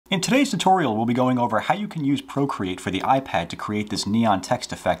In today's tutorial, we'll be going over how you can use Procreate for the iPad to create this neon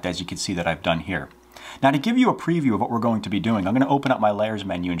text effect, as you can see that I've done here. Now, to give you a preview of what we're going to be doing, I'm going to open up my layers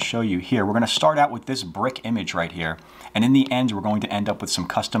menu and show you here. We're going to start out with this brick image right here, and in the end, we're going to end up with some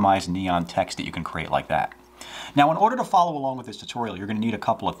customized neon text that you can create like that. Now, in order to follow along with this tutorial, you're going to need a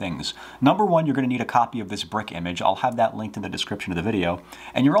couple of things. Number one, you're going to need a copy of this brick image. I'll have that linked in the description of the video.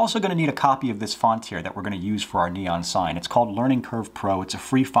 And you're also going to need a copy of this font here that we're going to use for our neon sign. It's called Learning Curve Pro. It's a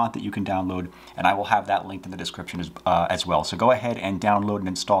free font that you can download, and I will have that linked in the description as well. So go ahead and download and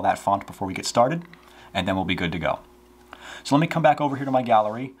install that font before we get started, and then we'll be good to go. So let me come back over here to my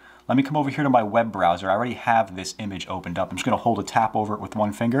gallery. Let me come over here to my web browser. I already have this image opened up. I'm just going to hold a tap over it with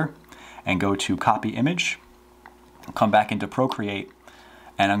one finger and go to Copy Image. Come back into Procreate,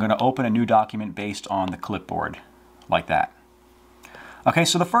 and I'm going to open a new document based on the clipboard, like that. Okay,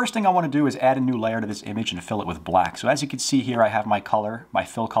 so the first thing I want to do is add a new layer to this image and fill it with black. So as you can see here, I have my color, my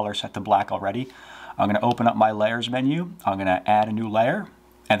fill color set to black already. I'm going to open up my layers menu. I'm going to add a new layer,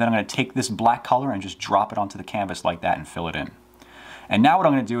 and then I'm going to take this black color and just drop it onto the canvas like that and fill it in. And now what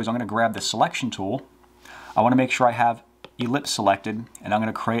I'm going to do is I'm going to grab the selection tool. I want to make sure I have ellipse selected, and I'm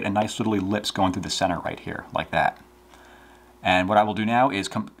going to create a nice little ellipse going through the center right here, like that. And what I will do now is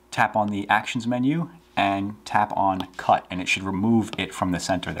tap on the Actions menu and tap on Cut, and it should remove it from the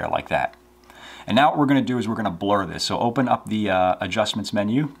center there like that. And now what we're going to do is we're going to blur this. So open up the Adjustments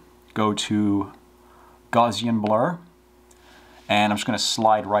menu, go to Gaussian Blur, and I'm just going to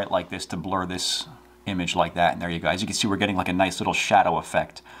slide right like this to blur this image like that. And there you go. As you can see, we're getting like a nice little shadow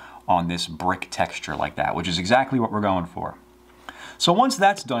effect on this brick texture like that, which is exactly what we're going for. So once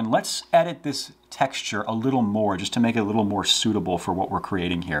that's done, let's edit this texture a little more just to make it a little more suitable for what we're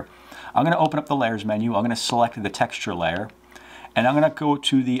creating here. I'm going to open up the layers menu. I'm going to select the texture layer, and I'm going to go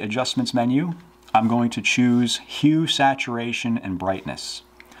to the adjustments menu. I'm going to choose hue, saturation, and brightness.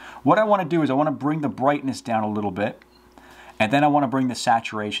 What I want to do is I want to bring the brightness down a little bit, and then I want to bring the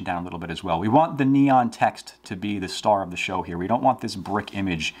saturation down a little bit as well. We want the neon text to be the star of the show here. We don't want this brick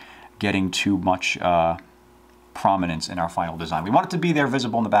image getting too much prominence in our final design. We want it to be there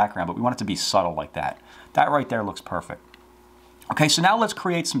visible in the background, but we want it to be subtle like that. That right there looks perfect. Okay, so now let's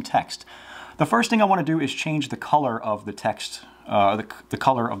create some text. The first thing I want to do is change the color of the text, the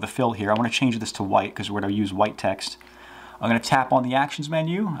color of the fill here. I want to change this to white because we're going to use white text. I'm going to tap on the Actions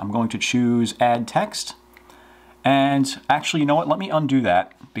menu. I'm going to choose Add Text. And actually, you know what? Let me undo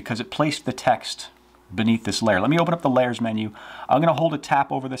that because it placed the text beneath this layer. Let me open up the layers menu. I'm going to hold a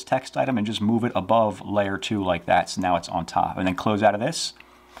tap over this text item and just move it above layer 2 like that, so now it's on top. And then close out of this.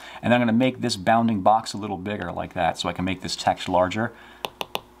 And then I'm going to make this bounding box a little bigger like that so I can make this text larger.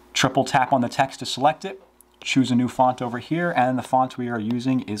 Triple tap on the text to select it. Choose a new font over here, and the font we are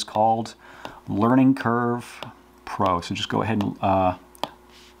using is called Learning Curve Pro. So just go ahead and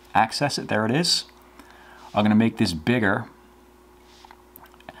access it. There it is. I'm going to make this bigger.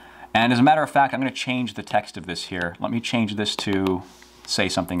 And as a matter of fact, I'm going to change the text of this here. Let me change this to say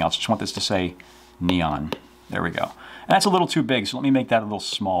something else. I just want this to say neon. There we go. And that's a little too big, so let me make that a little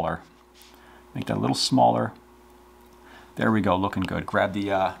smaller. Make that a little smaller. There we go, looking good. Grab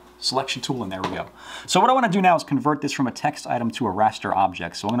the selection tool, and there we go. So what I want to do now is convert this from a text item to a raster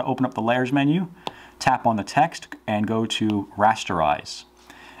object. So I'm going to open up the layers menu, tap on the text, and go to rasterize.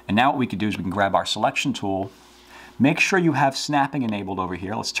 And now what we can do is we can grab our selection tool. Make sure you have snapping enabled over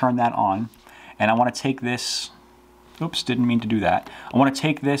here. Let's turn that on. And I want to take this, oops, didn't mean to do that. I want to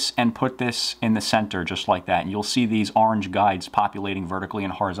take this and put this in the center just like that. And you'll see these orange guides populating vertically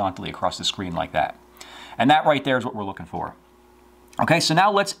and horizontally across the screen like that. And that right there is what we're looking for. Okay, so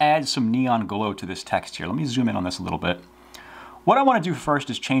now let's add some neon glow to this text here. Let me zoom in on this a little bit. What I want to do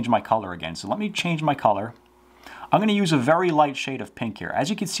first is change my color again. So let me change my color. I'm going to use a very light shade of pink here. As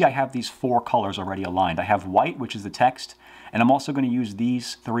you can see, I have these 4 colors already aligned. I have white, which is the text, and I'm also going to use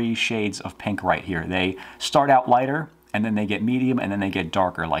these 3 shades of pink right here. They start out lighter, and then they get medium, and then they get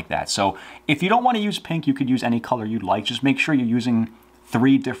darker like that. So if you don't want to use pink, you could use any color you'd like. Just make sure you're using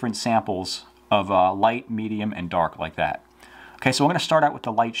 3 different samples of light, medium, and dark like that. Okay, so I'm going to start out with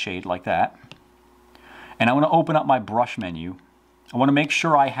the light shade like that. And I want to open up my brush menu. I want to make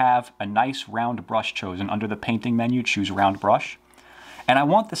sure I have a nice round brush chosen. Under the painting menu, choose round brush. And I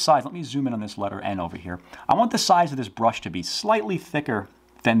want the size, let me zoom in on this letter N over here. I want the size of this brush to be slightly thicker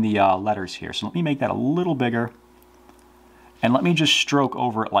than the letters here. So let me make that a little bigger. And let me just stroke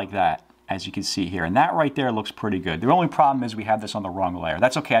over it like that, as you can see here. And that right there looks pretty good. The only problem is we have this on the wrong layer.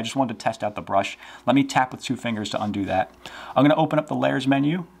 That's okay, I just wanted to test out the brush. Let me tap with 2 fingers to undo that. I'm going to open up the layers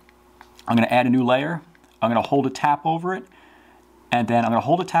menu. I'm going to add a new layer. I'm going to hold a tap over it. And then I'm going to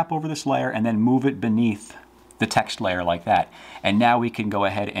hold a tap over this layer and then move it beneath the text layer like that. And now we can go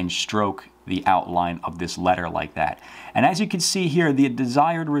ahead and stroke the outline of this letter like that. And as you can see here, the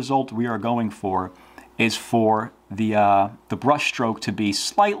desired result we are going for is for the brush stroke to be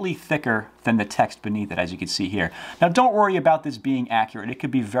slightly thicker than the text beneath it, as you can see here. Now don't worry about this being accurate. It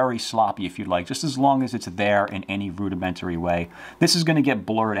could be very sloppy if you'd like, just as long as it's there in any rudimentary way. This is going to get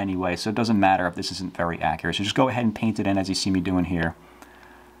blurred anyway, so it doesn't matter if this isn't very accurate. So just go ahead and paint it in as you see me doing here.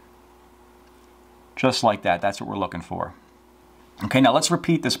 Just like that. That's what we're looking for. Okay, now let's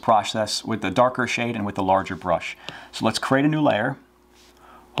repeat this process with the darker shade and with the larger brush. So let's create a new layer,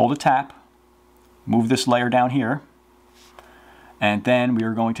 hold a tap, move this layer down here, and then we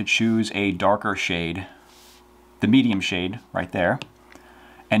are going to choose a darker shade, the medium shade right there.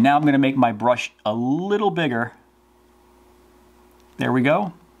 And now I'm going to make my brush a little bigger. There we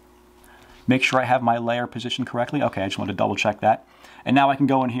go. Make sure I have my layer positioned correctly. Okay, I just wanted to double check that. And now I can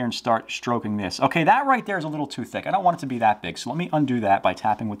go in here and start stroking this. Okay, that right there is a little too thick. I don't want it to be that big. So let me undo that by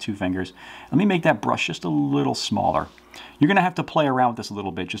tapping with 2 fingers. Let me make that brush just a little smaller. You're going to have to play around with this a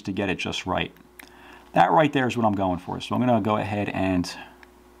little bit just to get it just right. That right there is what I'm going for. So I'm going to go ahead and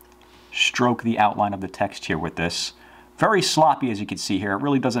stroke the outline of the text here with this. Very sloppy, as you can see here. It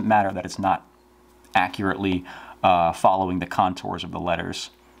really doesn't matter that it's not accurately following the contours of the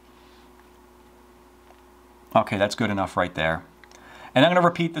letters. Okay, that's good enough right there. And I'm going to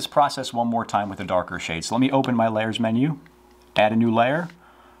repeat this process one more time with a darker shade. So let me open my layers menu, add a new layer,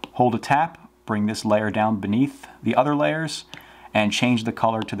 hold a tap, bring this layer down beneath the other layers, and change the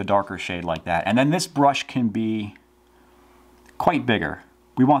color to the darker shade like that. And then this brush can be quite bigger.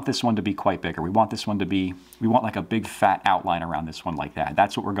 We want this one to be quite bigger. We want this one to be, we want like a big fat outline around this one like that.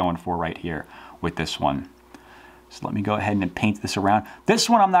 That's what we're going for right here with this one. So let me go ahead and paint this around. This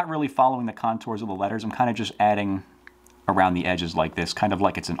one I'm not really following the contours of the letters. I'm kind of just adding around the edges like this, kind of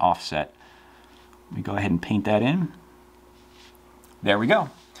like it's an offset. Let me go ahead and paint that in. There we go.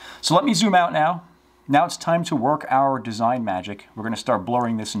 So let me zoom out now. Now it's time to work our design magic. We're going to start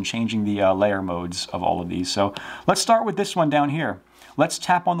blurring this and changing the layer modes of all of these. So let's start with this one down here. Let's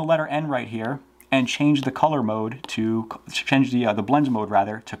tap on the letter N right here and change the color mode to, change the blend mode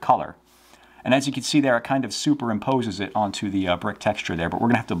rather, to color. And as you can see there, it kind of superimposes it onto the brick texture there, but we're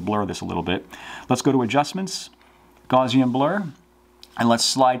going to have to blur this a little bit. Let's go to Adjustments, Gaussian Blur, and let's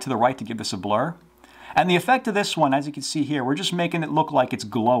slide to the right to give this a blur. And the effect of this one, as you can see here, we're just making it look like it's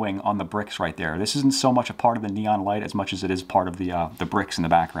glowing on the bricks right there. This isn't so much a part of the neon light as much as it is part of the bricks in the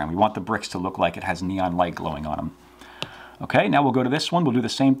background. We want the bricks to look like it has neon light glowing on them. Okay, now we'll go to this one. We'll do the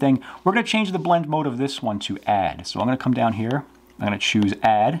same thing. We're going to change the blend mode of this one to Add. So I'm going to come down here. I'm going to choose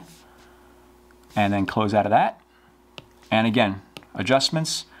Add, and then close out of that. And again,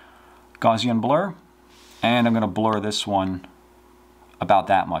 Adjustments, Gaussian Blur, and I'm going to blur this one about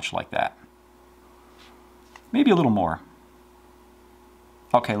that much like that. Maybe a little more.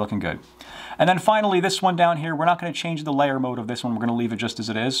 Okay, looking good. And then finally, this one down here, we're not going to change the layer mode of this one. We're going to leave it just as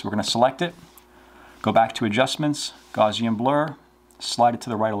it is. We're going to select it, go back to Adjustments, Gaussian Blur, slide it to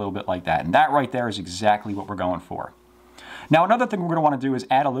the right a little bit like that. And that right there is exactly what we're going for. Now, another thing we're going to want to do is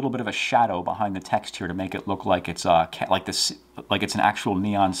add a little bit of a shadow behind the text here to make it look like it's like it's an actual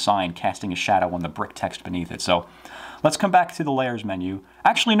neon sign casting a shadow on the brick text beneath it. So let's come back to the Layers menu.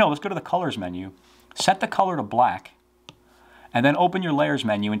 Actually, no, let's go to the Colors menu. Set the color to black, and then open your Layers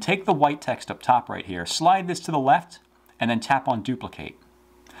menu and take the white text up top right here. Slide this to the left, and then tap on Duplicate.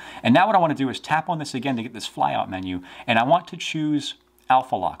 And now what I want to do is tap on this again to get this flyout menu, and I want to choose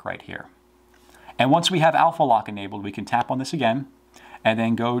Alpha Lock right here. And once we have Alpha Lock enabled, we can tap on this again, and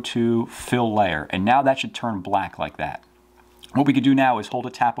then go to Fill Layer. And now that should turn black like that. What we could do now is hold a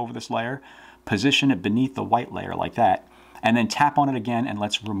tap over this layer, position it beneath the white layer like that, and then tap on it again, and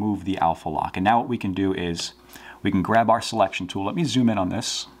let's remove the Alpha Lock. And now what we can do is we can grab our selection tool. Let me zoom in on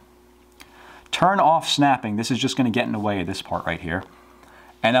this. Turn off snapping. This is just going to get in the way of this part right here.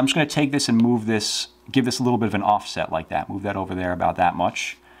 And I'm just going to take this and move this, give this a little bit of an offset like that. Move that over there about that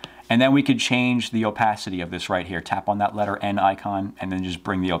much. And then we could change the opacity of this right here. Tap on that letter N icon and then just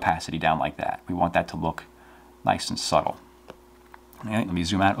bring the opacity down like that. We want that to look nice and subtle. All right, let me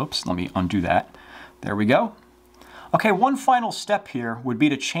zoom out. Oops, let me undo that. There we go. Okay, one final step here would be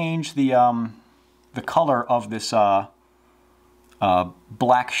to change the color of this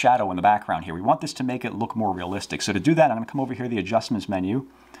black shadow in the background here. We want this to make it look more realistic. So to do that, I'm going to come over here to the Adjustments menu,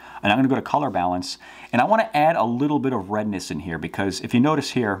 and I'm going to go to Color Balance, and I want to add a little bit of redness in here because if you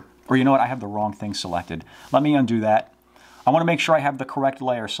notice here, or you know what, I have the wrong thing selected. Let me undo that. I want to make sure I have the correct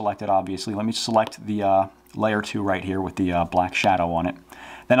layer selected, obviously. Let me select the layer 2 right here with the black shadow on it.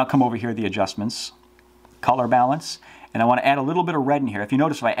 Then I'll come over here to the Adjustments, Color Balance, And I want to add a little bit of red in here. If you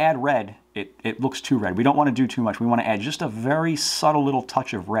notice, if I add red, it looks too red. We don't want to do too much. We want to add just a very subtle little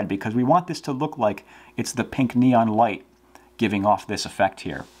touch of red because we want this to look like it's the pink neon light giving off this effect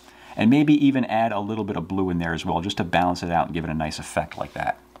here. And maybe even add a little bit of blue in there as well, just to balance it out and give it a nice effect like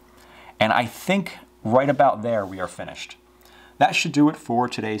that. And I think right about there we are finished. That should do it for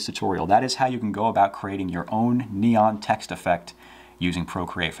today's tutorial. That is how you can go about creating your own neon text effect using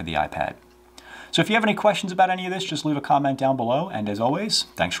Procreate for the iPad. So if you have any questions about any of this, just leave a comment down below. And as always,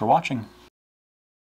 thanks for watching.